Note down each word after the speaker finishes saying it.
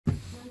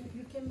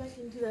back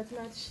into that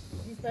match,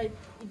 despite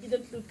it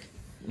didn't look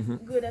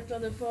good after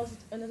the fourth,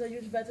 another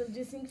huge battle. Do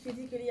you think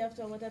physically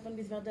after what happened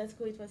with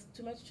Verdasco it was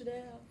too much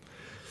today?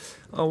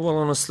 Well,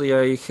 honestly,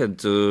 I had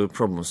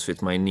problems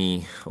with my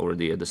knee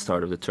already at the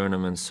start of the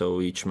tournament,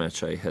 so each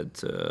match I had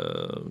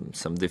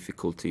some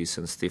difficulties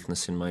and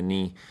stiffness in my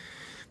knee.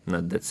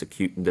 Not that's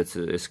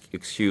an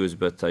excuse,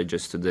 but I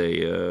just today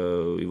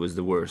it was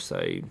the worst.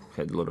 I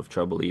had a lot of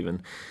trouble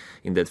even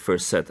in that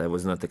first set. I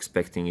was not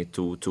expecting it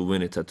to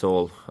win it at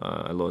all.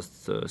 I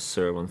lost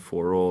serve on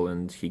 4-all,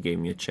 and he gave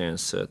me a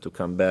chance to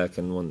come back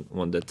and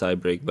won that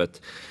tiebreak, but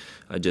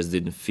I just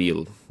didn't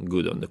feel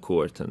good on the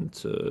court, and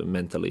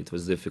mentally it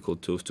was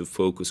difficult to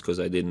focus because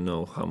I didn't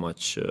know how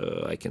much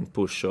I can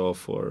push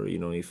off, or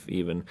if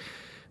even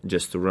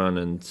just to run,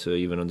 and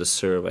even on the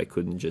serve I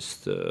couldn't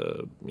just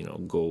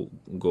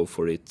go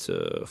for it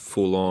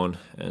full on,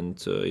 and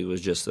it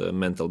was just a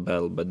mental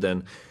battle. But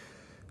then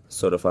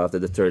sort of after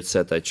the third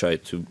set I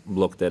tried to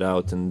block that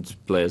out and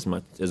play as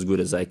good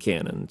as I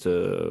can, and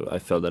I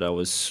felt that I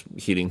was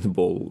hitting the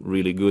ball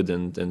really good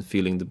and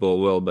feeling the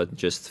ball well, but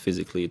just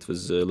physically it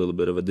was a little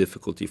bit of a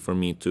difficulty for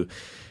me to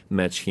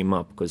match him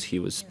up, because he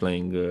was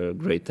playing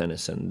great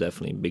tennis, and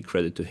definitely big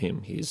credit to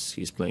him.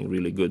 He's playing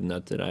really good.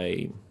 Not that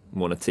I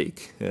want to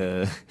take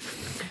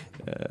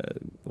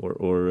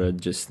or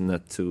just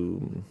not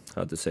to,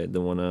 how to say it,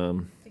 don't want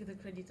to take the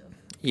credit off.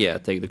 Yeah,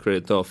 take the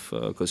credit off,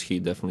 because he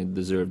definitely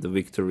deserved the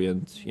victory,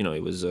 and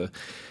it was a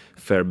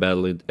fair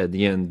battle at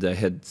the end. I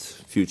had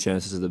few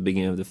chances at the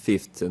beginning of the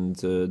fifth, and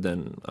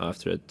then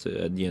after at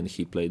the end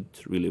he played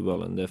really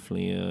well, and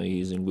definitely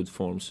he's in good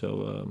form.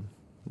 So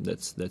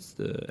that's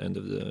the end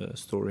of the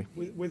story.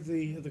 With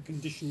the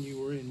condition you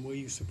were in, were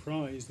you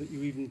surprised that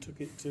you even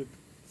took it to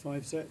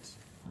 5 sets?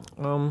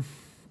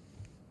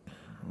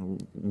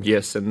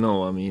 Yes and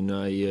no. I mean,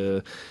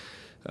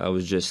 I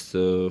was just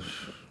a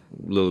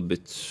little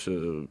bit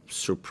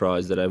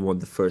surprised that I won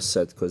the first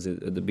set, because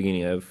at the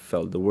beginning I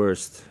felt the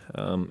worst,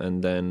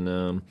 and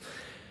then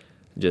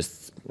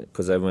just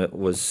because I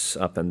was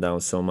up and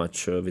down so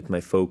much with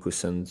my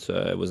focus, and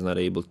I was not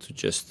able to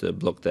just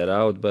block that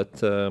out.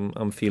 But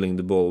I'm feeling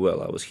the ball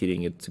well. I was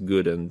hitting it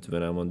good, and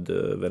when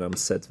I'm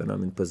set, when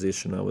I'm in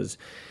position, I was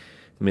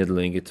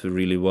middling it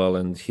really well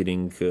and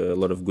hitting a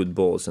lot of good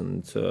balls,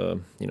 and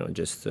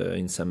just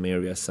in some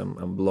areas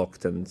I'm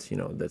blocked, and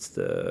that's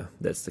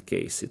the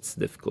case. It's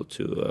difficult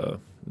to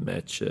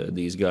match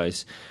these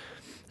guys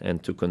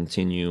and to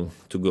continue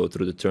to go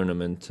through the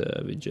tournament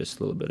with just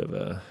a little bit of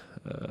a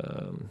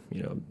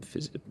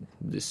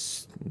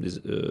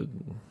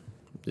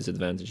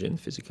disadvantage in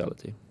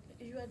physicality.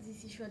 You had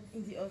this issue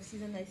in the off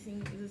season, I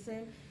think the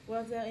same.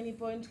 Was there any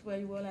point where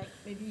you were like,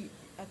 maybe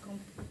I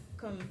can't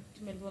come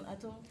to Melbourne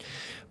at all?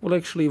 Well,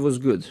 actually it was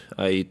good.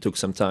 I took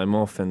some time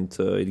off, and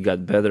it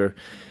got better.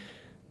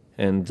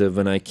 And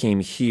when I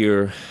came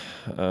here,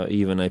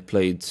 even I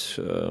played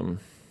 2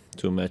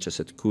 matches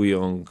at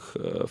Kooyong.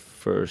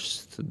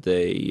 First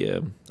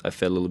day I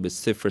felt a little bit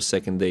stiffer.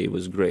 Second day it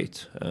was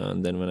great.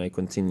 And then when I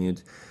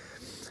continued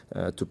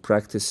to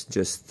practice,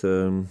 just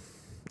on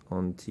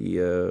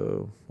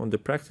the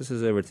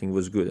practices everything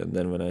was good. And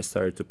then when I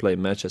started to play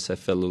matches, I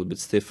felt a little bit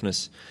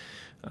stiffness.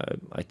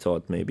 I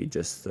thought maybe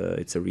just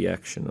it's a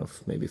reaction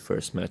of maybe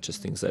first matches,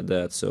 things like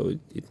that, so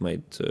it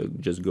might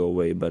just go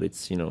away, but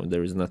it's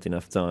there is not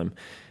enough time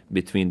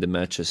between the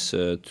matches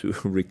to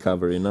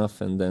recover enough,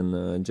 and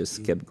then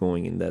just kept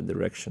going in that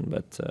direction.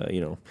 But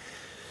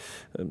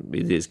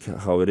it is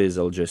how it is.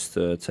 I'll just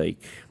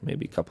take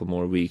maybe a couple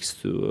more weeks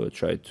to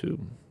try to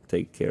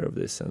take care of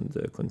this and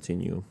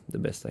continue the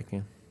best I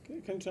can.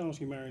 Can I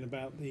ask you, Marin,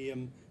 about the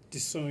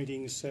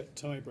deciding set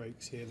tie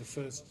breaks here, the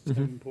first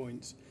 10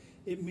 points?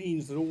 It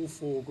means that all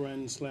 4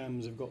 Grand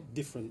Slams have got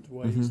different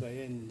ways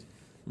they end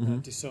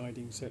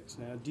deciding sets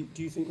now. Do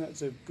you think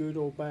that's a good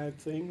or bad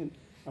thing?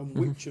 And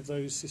which of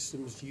those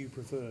systems do you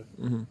prefer?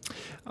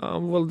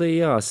 Well,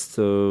 they asked,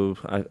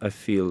 I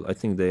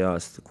think they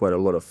asked quite a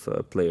lot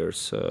of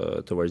players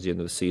towards the end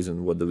of the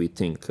season, what do we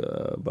think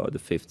about the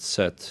 5th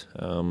set?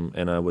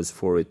 And I was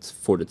for it,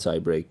 for the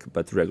tiebreak,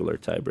 but regular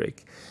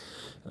tiebreak.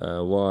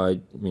 Why?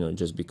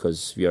 Just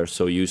because we are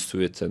so used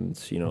to it, and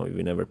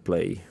we never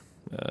play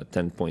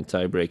 10-point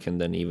tiebreak, and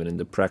then even in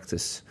the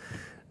practice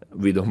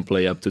we don't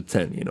play up to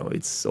 10.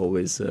 It's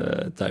always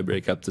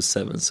tiebreak up to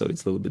 7, so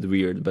it's a little bit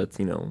weird. But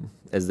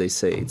as they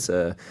say, it's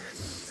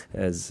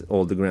as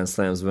all the Grand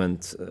Slams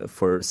went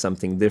for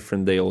something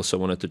different, they also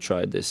wanted to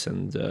try this,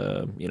 and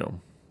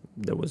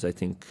there was, I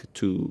think,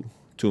 two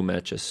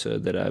matches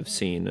that I've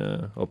seen,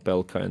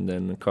 Opelka and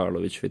then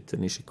Karlovic with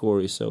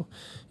Nishikori, so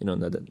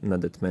not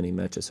that many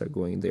matches are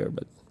going there.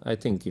 But I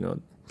think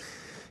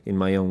in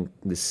my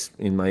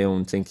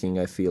own thinking,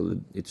 I feel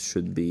it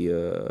should be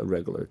a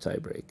regular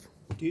tiebreak.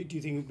 Do you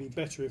think it would be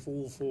better if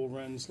all 4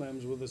 Grand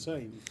Slams were the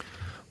same?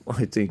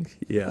 I think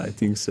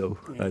so.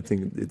 Yeah. I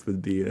think it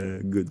would be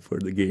good for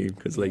the game,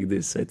 because like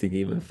this, I think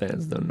even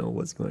fans don't know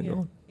what's going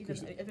on. It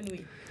even we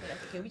were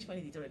like, okay, which one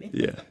is it already?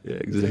 Yeah,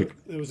 exactly.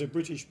 There was a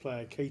British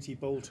player, Katie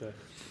Bolter.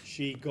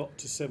 She got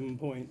to 7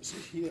 points.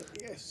 She said,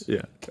 yes.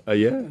 Yeah.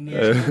 Yeah. And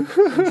then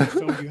she was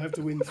told you have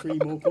to win 3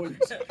 more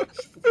points.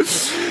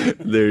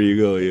 There you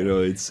go. You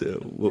know, it's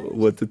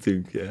what to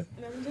think. Yeah.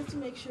 And just to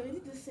make sure, is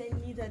it the same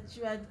knee that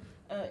you had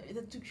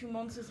that took you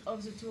months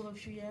off the tour a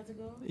few years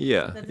ago?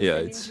 Yeah, That the yeah,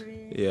 same it's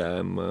injury?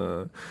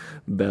 I'm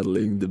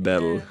battling the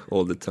battle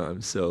all the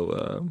time.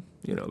 So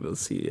you know, we'll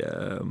see.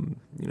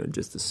 You know,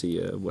 just to see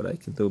what I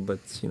can do. But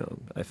you know,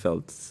 I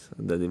felt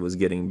that it was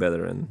getting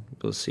better, and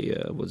we'll see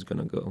what's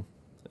gonna go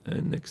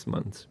next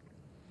month.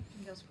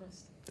 Fingers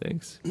crossed.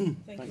 Thanks.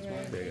 Thank Thanks, you.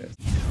 Marin. Yeah,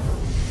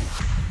 guys.